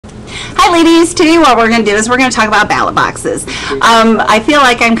ladies, today what we're going to do is we're going to talk about ballot boxes. I feel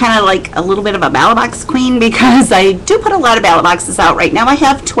like I'm kind of like a little bit of a ballot box queen because I do put a lot of ballot boxes out. Right now I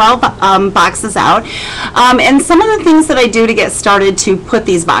have 12 boxes out, and some of the things that I do to get started to put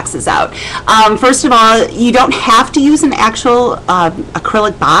these boxes out. First of all, you don't have to use an actual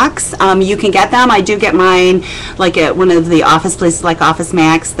acrylic box. You can get them. I do get mine like at one of the office places like Office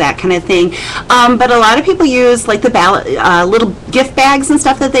Max, that kind of thing. But a lot of people use like the ballot little gift bags and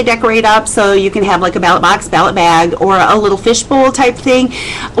stuff that they decorate up, so you can have like a ballot box, ballot bag, or a little fishbowl type thing,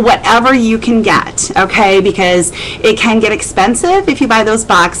 whatever you can get, okay, because it can get expensive if you buy those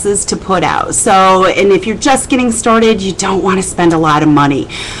boxes to put out. So, and if you're just getting started, you don't want to spend a lot of money,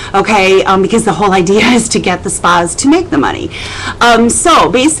 okay, because the whole idea is to get the spas to make the money.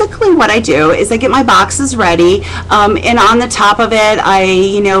 So basically what I do is I get my boxes ready, and on the top of it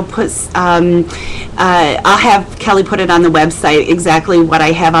I put I'll have Kelly put it on the website exactly what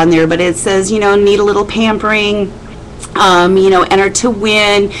I have on there, but it says, need a little pampering, enter to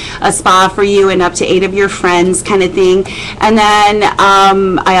win a spa for you and up to 8 of your friends kind of thing. And then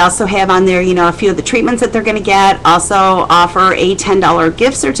I also have on there, a few of the treatments that they're going to get. Also offer a $10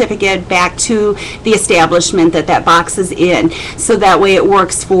 gift certificate back to the establishment that box is in. So that way it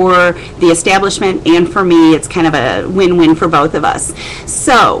works for the establishment and for me. It's kind of a win-win for both of us.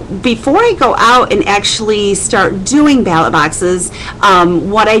 So before I go out and actually start doing ballot boxes,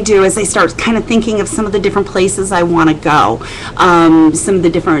 what I do is I start kind of thinking of some of the different places I want to go, some of the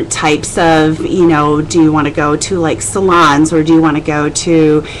different types of, do you want to go to like salons, or do you want to go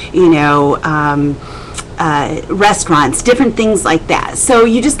to, restaurants, different things like that. So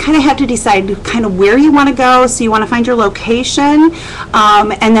you just kind of have to decide kind of where you want to go. So you want to find your location,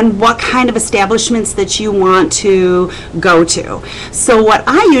 and then what kind of establishments that you want to go to. So what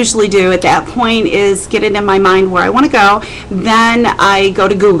I usually do at that point is get it in my mind where I want to go. Then I go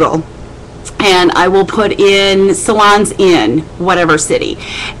to Google and I will put in salons in whatever city,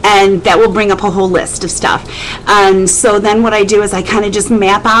 and that will bring up a whole list of stuff. And so then what I do is I kind of just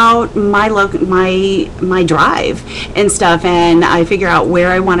map out my drive and stuff, and I figure out where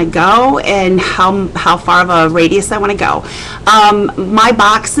I want to go and how far of a radius I want to go. My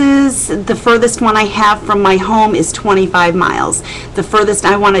boxes, the furthest one I have from my home is 25 miles. The furthest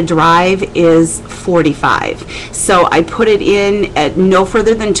I want to drive is 45. So I put it in at no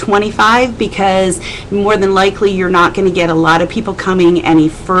further than 25, because more than likely you're not going to get a lot of people coming any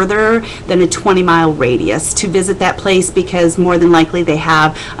further than a 20-mile radius to visit that place, because more than likely they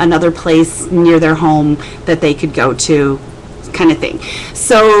have another place near their home that they could go to, kind of thing.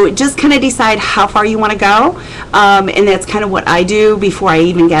 So just kind of decide how far you want to go, and that's kind of what I do before I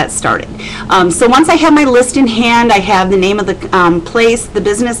even get started. So once I have my list in hand, I have the name of the place, the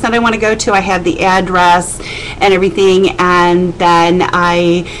business that I want to go to, I have the address and everything, and then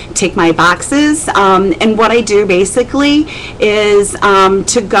I take my boxes, and what I do basically is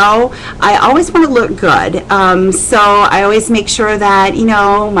to go, I always want to look good, so I always make sure that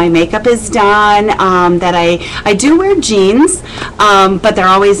my makeup is done, that I do wear jeans, but they're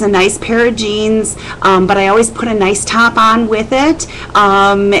always a nice pair of jeans, but I always put a nice top on with it,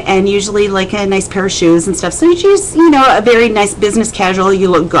 and usually like a nice pair of shoes and stuff. So you choose, a very nice business casual, you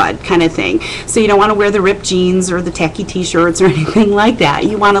look good kind of thing. So you don't want to wear the ripped jeans or the tacky t-shirts or anything like that.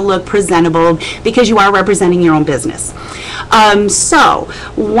 You want to look presentable because you are representing your own business. So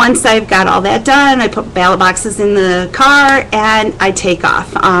once I've got all that done, I put ballot boxes in the car and I take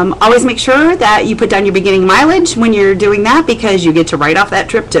off. Always make sure that you put down your beginning mileage when you're doing that, because you get to write off that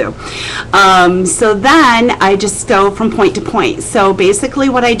trip too. So then I just go from point to point. So basically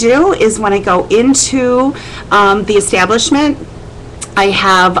what I do is when I go into the establishment, I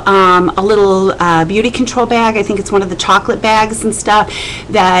have a little beauty control bag. I think it's one of the chocolate bags and stuff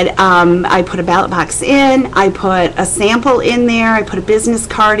that I put a ballot box in. I put a sample in there. I put a business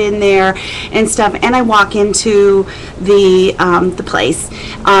card in there and stuff. And I walk into the place.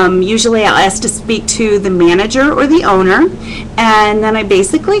 Usually I'll ask to speak to the manager or the owner. And then I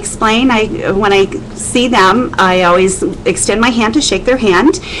basically explain. When I see them, I always extend my hand to shake their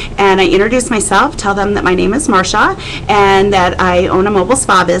hand. And I introduce myself, tell them that my name is Marsha and that I own a mobile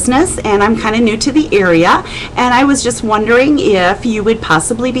spa business, and I'm kind of new to the area, and I was just wondering if you would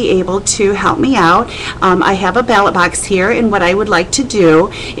possibly be able to help me out. I have a ballot box here, and what I would like to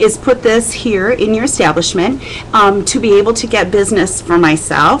do is put this here in your establishment to be able to get business for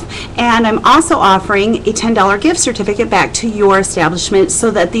myself, and I'm also offering a $10 gift certificate back to your establishment so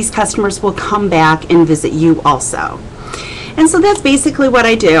that these customers will come back and visit you also. And so that's basically what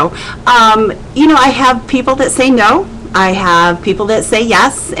I do. I have people that say no. I have people that say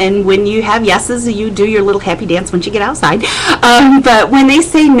yes, and when you have yeses, you do your little happy dance once you get outside. But when they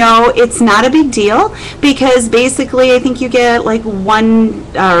say no, it's not a big deal, because basically I think you get like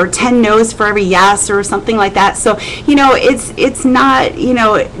 1 or 10 no's for every yes or something like that. So, you know, it's not, you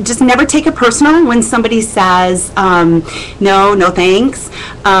know, just never take it personal when somebody says no, no thanks.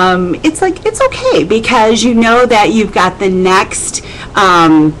 It's like, it's okay, because you know that you've got the next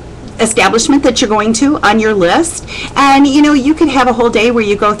establishment that you're going to on your list, and you know, you could have a whole day where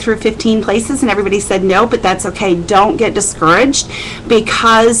you go through 15 places and everybody said no, but that's okay. Don't get discouraged,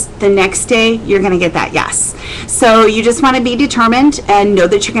 because the next day you're going to get that yes. So you just want to be determined and know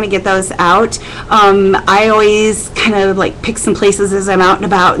that you're going to get those out. I always kind of like pick some places as I'm out and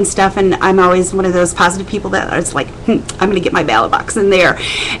about and stuff, and I'm always one of those positive people that is like, I'm going to get my ballot box in there,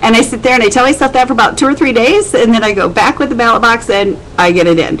 and I sit there and I tell myself that for about 2 or 3 days, and then I go back with the ballot box and I get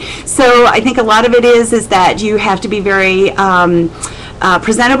it in. So I think a lot of it is that you have to be very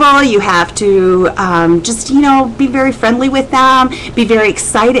presentable. You have to just, you know, be very friendly with them, be very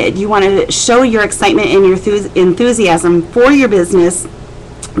excited. You want to show your excitement and your enthusiasm for your business,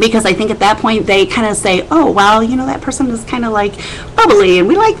 because I think at that point they kind of say, oh, well, you know, that person is kind of like bubbly and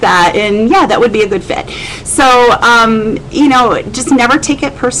we like that, and yeah, that would be a good fit. So, you know, just never take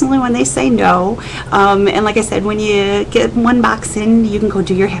it personally when they say no. And like I said, when you get 1 box in, you can go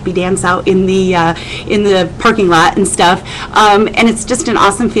do your happy dance out in the parking lot and stuff. And it's just an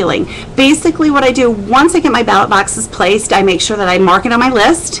awesome feeling. Basically what I do, once I get my ballot boxes placed, I make sure that I mark it on my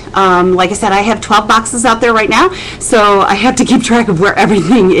list. Like I said, I have 12 boxes out there right now, so I have to keep track of where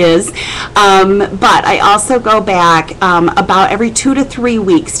everything is, but I also go back about every 2 to 3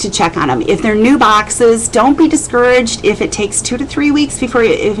 weeks to check on them. If they're new boxes, don't be discouraged if it takes 2 to 3 weeks before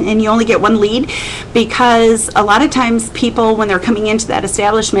and you only get 1 lead, because a lot of times people, when they're coming into that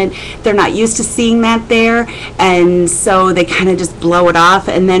establishment, they're not used to seeing that there, and so they kind of just blow it off,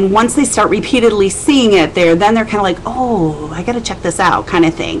 and then once they start repeatedly seeing it there, then they're kind of like, oh, I got to check this out, kind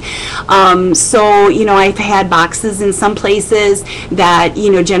of thing. So, you know, I've had boxes in some places that,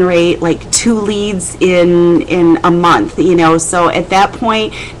 you know, generate like 2 leads in a month, you know, so at that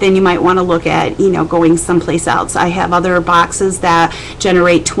point then you might want to look at, you know, going someplace else. I have other boxes that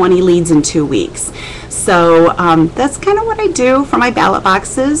generate 20 leads in 2 weeks. So that's kind of what I do for my ballot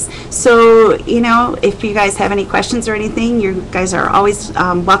boxes. So, you know, if you guys have any questions or anything, you guys are always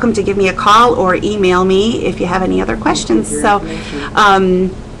welcome to give me a call or email me if you have any other questions. So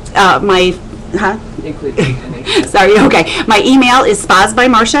sorry, okay. My email is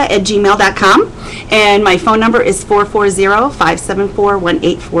spasbymarsha@gmail.com, and my phone number is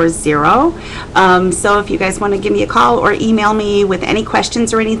 440-574-1840. So if you guys want to give me a call or email me with any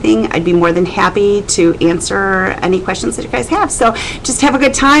questions or anything, I'd be more than happy to answer any questions that you guys have. So just have a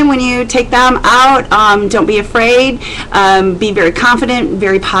good time when you take them out. Don't be afraid. Be very confident,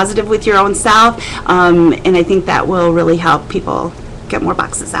 very positive with your own self, and I think that will really help people get more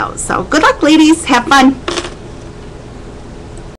boxes out. So good luck, ladies. Have fun.